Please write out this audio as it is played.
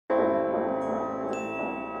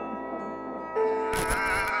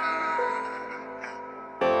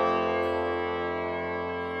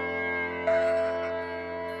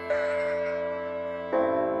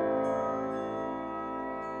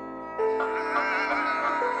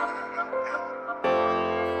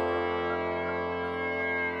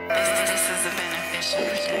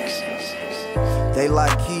They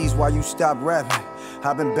like keys while you stop rapping.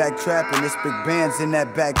 I've been back trapping, it's big bands in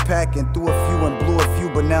that backpack, and threw a few and blew a few,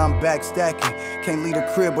 but now I'm back stacking. Can't leave the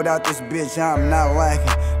crib without this bitch, I'm not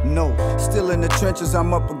lacking. No, still in the trenches,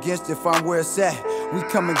 I'm up against it, if I'm where it's at. We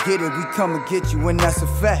come and get it, we come and get you, and that's a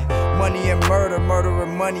fact. Money and murder, murder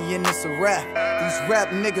and money, and it's a rap. These rap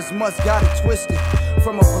niggas must got it twisted.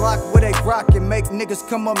 From a block where they rock and make niggas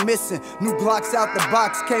come up missing. New blocks out the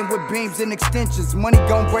box came with beams and extensions. Money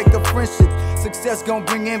gon' break up friendship, success gon'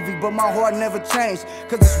 bring envy, but my heart never changed,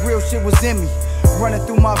 cause this real shit was in me. Running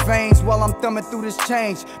through my veins while I'm thumbing through this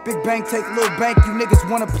change. Big bank take little bank, you niggas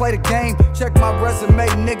wanna play the game. Check my resume,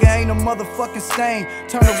 nigga, ain't a motherfucking stain.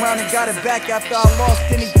 Turn around and got it back after I lost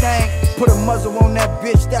anything. Put a muzzle on that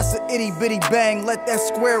bitch, that's a itty bitty bang. Let that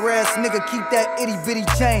square ass nigga keep that itty bitty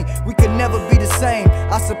chain. We could never be the same,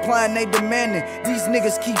 I supply and they demanding. These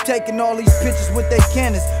niggas keep taking all these pictures with their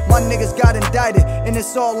cannons. My niggas got indicted and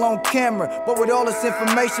it's all on camera, but with all this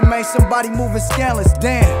information, man, somebody moving scandalous.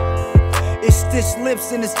 Damn, it's stitched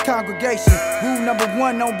lips in this congregation. Rule number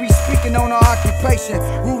 1, don't be speaking on our occupation.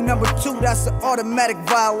 Rule number 2, that's an automatic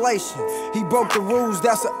violation. He broke the rules,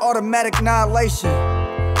 that's an automatic annihilation.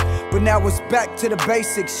 But now it's back to the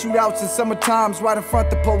basics. Shootouts in summer times right in front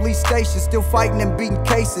the police station. Still fighting and beating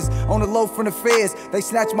cases on the low from the feds. They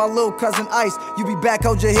snatched my little cousin Ice, you be back,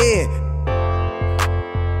 hold your head.